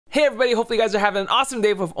Hey everybody, hopefully you guys are having an awesome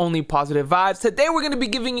day with only positive vibes. Today we're going to be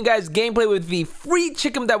giving you guys gameplay with the free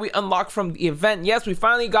Chicom that we unlocked from the event. Yes, we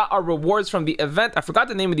finally got our rewards from the event. I forgot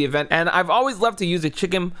the name of the event, and I've always loved to use a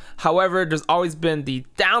Chicom. However, there's always been the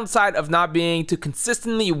downside of not being able to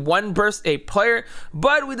consistently one burst a player,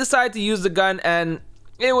 but we decided to use the gun and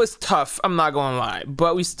it was tough, I'm not gonna lie,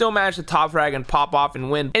 but we still managed to top frag and pop off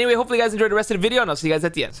and win. Anyway, hopefully you guys enjoyed the rest of the video and I'll see you guys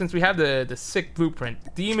at the end. Since we have the sick blueprint,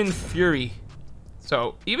 Demon Fury.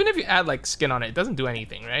 So even if you add like skin on it, it doesn't do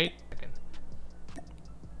anything, right?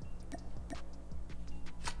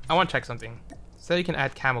 I want to check something. So you can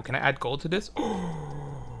add camo. Can I add gold to this?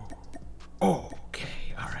 Oh,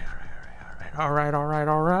 okay. All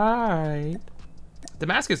right.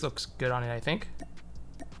 Damascus looks good on it, I think.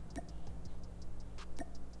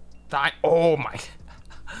 Oh my.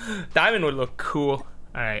 Diamond would look cool.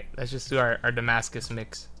 All right, let's just do our Damascus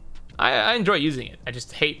mix. I enjoy using it. I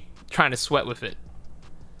just hate trying to sweat with it.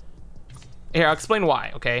 Here, I'll explain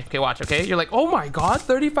why, okay? Okay, watch, okay? You're like, oh my god,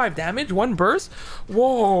 35 damage, one burst?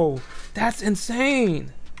 Whoa, that's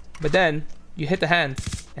insane. But then, you hit the hand,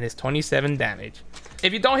 and it's 27 damage.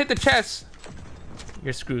 If you don't hit the chest,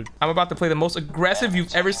 you're screwed. I'm about to play the most aggressive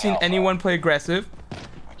you've ever seen anyone play aggressive.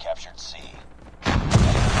 We captured C.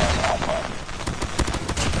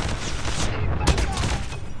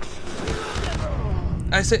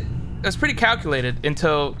 I said, it was pretty calculated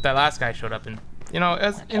until that last guy showed up, and you know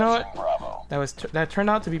what? That turned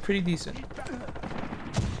out to be pretty decent.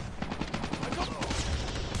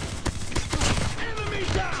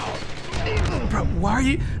 Bro, why are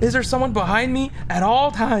you? Is there someone behind me at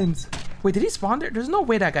all times? Wait, did he spawn there? There's no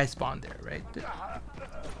way that guy spawned there, right?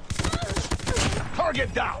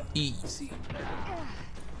 Target down. Easy.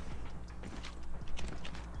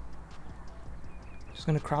 Just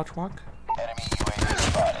gonna crouch walk. Enemy UAV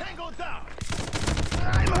spotted. Tango down.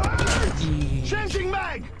 I'm hurt. Changing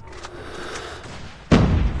mag.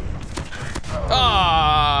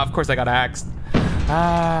 Ah, of course I got axed.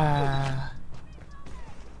 Ah.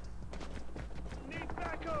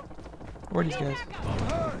 Where are these guys?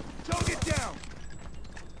 Don't get down.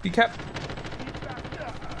 Be kept.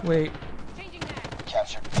 Wait.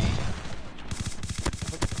 Captured B.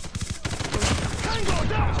 Tango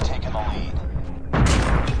down. We've taken the lead. I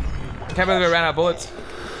can't believe I ran out of bullets.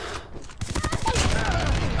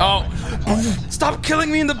 Oh, stop killing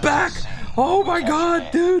me in the back. Oh my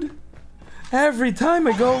god, dude. Every time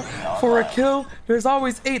I go for a kill, there's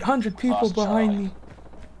always 800 people behind me.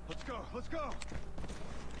 Let's go.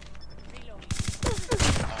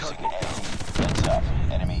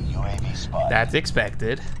 Enemy UAV spotted. That's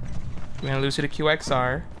expected. We're gonna lose to the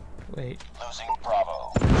QXR. Wait. Losing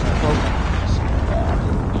Bravo.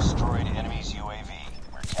 Oh. Destroyed enemy's UAV.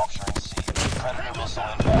 We're capturing C. Predator missile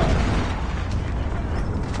inbound.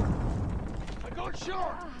 I got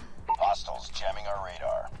short. Hostiles jamming our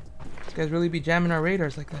radar. These guys really be jamming our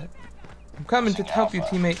radars like that. I'm coming to help you,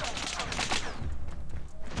 teammate.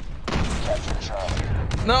 Capture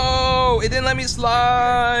Charlie. No, it didn't let me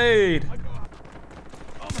slide.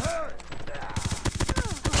 I'm hurt.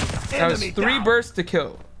 That was 3 bursts to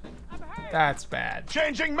kill. That's bad.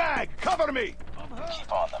 Changing mag. Cover me.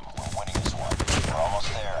 Keep on them. We're winning this one. We're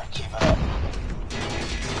almost there. Keep it up.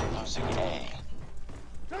 Losing A.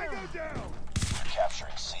 Tango down. We're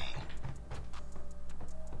capturing C.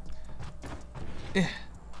 Yeah.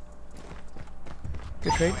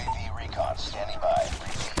 Good trade. UAV recon standing by.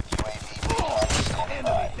 UAV recon standing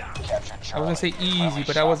by. Captured I Charlie. was gonna say easy,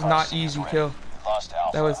 but that was not easy kill. Lost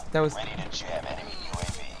Alpha. That was. Ready to jam enemy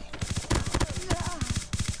UAV.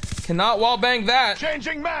 Cannot wallbang that.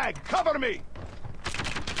 Changing mag. Cover me.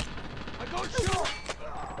 I go short.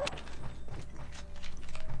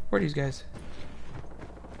 Where are these guys?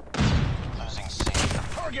 Losing C.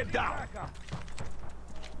 Target down.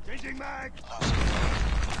 Changing mag. Losing D.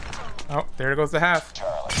 Oh, there goes the half.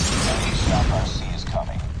 Charlie. Enemy Stock RC is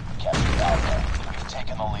coming. Captured Alpha. We've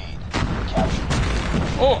taken the lead. Captured B.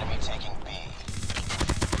 Oh. Enemy taking B.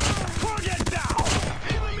 Target down.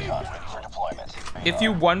 UAV recon ready for deployment. If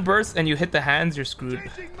you one burst and you hit the hands, you're screwed.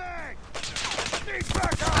 Changing mag. Need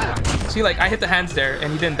backup. See, like I hit the hands there,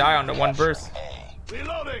 and he didn't die on the one burst. A.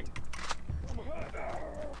 Reloading.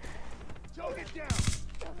 Target down.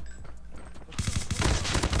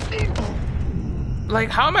 Like,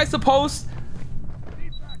 how am I supposed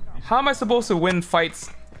to win fights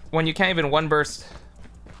when you can't even one burst?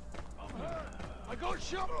 I got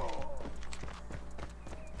shot.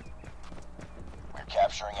 We're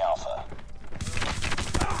capturing Alpha.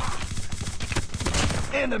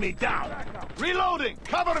 Enemy down. Reloading.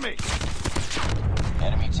 Cover me.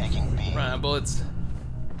 Enemy taking B. Run out of bullets.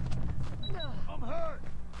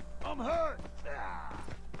 I'm hurt.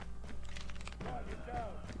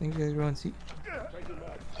 think you guys are on C.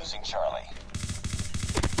 Losing Charlie.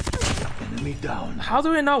 Enemy down. How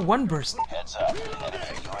do I not one burst? Heads up. Enemy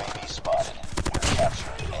UAV spotted. We're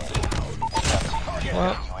capturing A.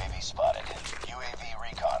 Well, UAV spotted. UAV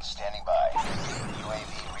recon standing by.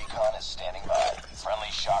 UAV recon is standing by. Friendly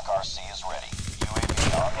shock RC is ready.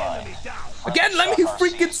 UAV online. again, let me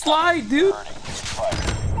freaking slide, dude.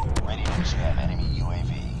 Ready to jam enemy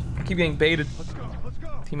UAV. I keep getting baited.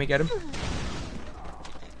 Teammate, get him.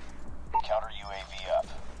 Counter UAV up.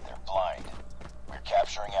 They're blind. We're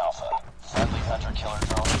capturing Alpha. Friendly hunter-killer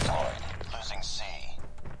drone deployed. Losing C.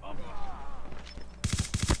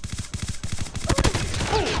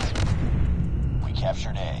 We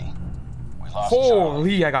captured A. We lost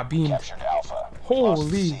Holy, Charlie. I got beamed. Captured Alpha. Holy. Lost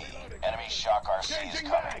C. Enemy shock RC is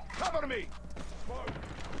coming. Cover me.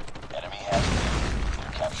 Enemy has B.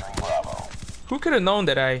 They're capturing Bravo. Who could have known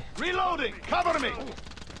that I... Reloading. Cover me.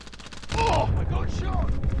 Oh, I got shot.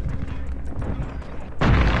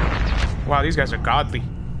 Wow, these guys are godly.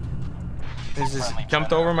 This just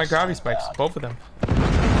jumped over my gravity spikes, both of them.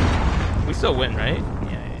 We still win, right?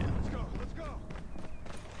 Yeah.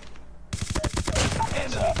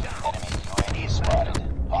 Heads up. Enemy UAV spotted.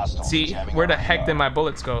 Hostile. See, jamming where the our heck did radar. my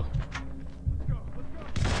bullets go?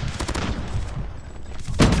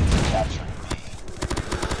 Capturing B.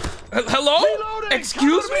 Hello? Reloading!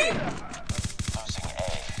 Excuse me? Losing A.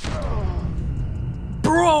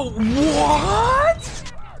 Bro, what?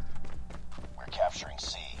 We're capturing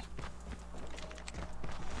C.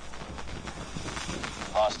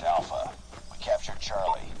 Lost Alpha. We captured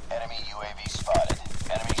Charlie. Enemy UAV spotted.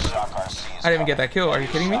 Enemy shock RC is I didn't even get that kill. Are you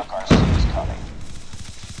kidding me? Shock RC is coming.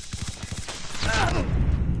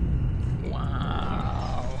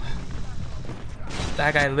 Wow.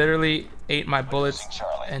 That guy literally ate my bullets Losing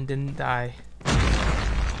Charlie. and didn't die. We're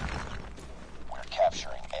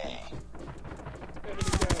capturing A.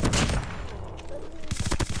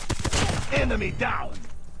 Enemy down.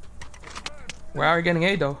 Where are we getting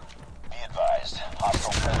A though? Be advised.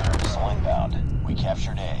 Hostile predator missile inbound. We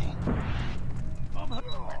captured A.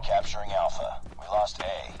 We're capturing Alpha. We lost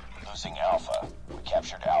A. Losing Alpha. We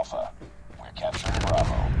captured Alpha. We're capturing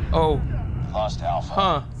Bravo. Oh, Lost Alpha.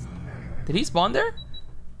 huh. Did he spawn there?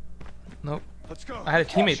 Nope. Let's go. I had a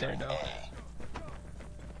teammate there Capturing though.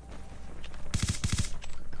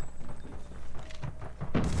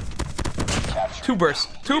 A. Capturing Two bursts.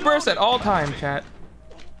 Two bursts at all time, chat.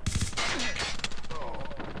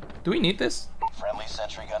 Do we need this? Friendly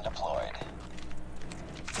sentry gun deployed.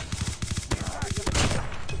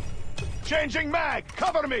 Changing mag.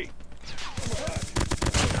 Cover me.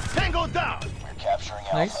 Tango down. We're capturing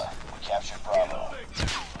Nice. Alpha. We captured Bravo.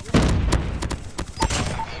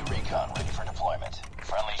 UAV recon ready for deployment.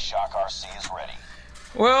 Friendly shock RC is ready.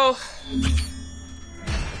 Well,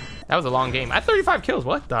 that was a long game. I had 35 kills.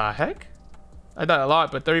 What the heck? I thought a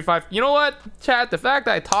lot, but 35. You know what, chat? The fact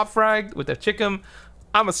that I top fragged with the Chicom,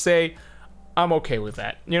 I'ma say I'm okay with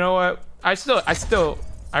that. You know what?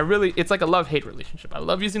 I really, it's like a love-hate relationship. I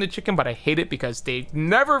love using the Chicom, but I hate it because they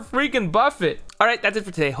never freaking buff it. All right, that's it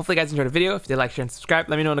for today. Hopefully you guys enjoyed the video. If you did, like, share, and subscribe.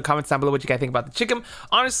 Let me know in the comments down below what you guys think about the Chicom.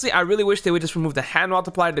 Honestly, I really wish they would just remove the hand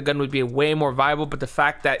multiplier. The gun would be way more viable, but the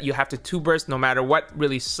fact that you have to 2 burst no matter what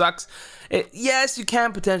really sucks. Yes, you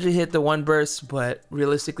can potentially hit the 1 burst, but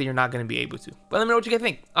realistically, you're not going to be able to. But let me know what you guys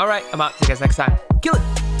think. All right, I'm out. See you guys next time. Kill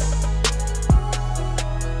it.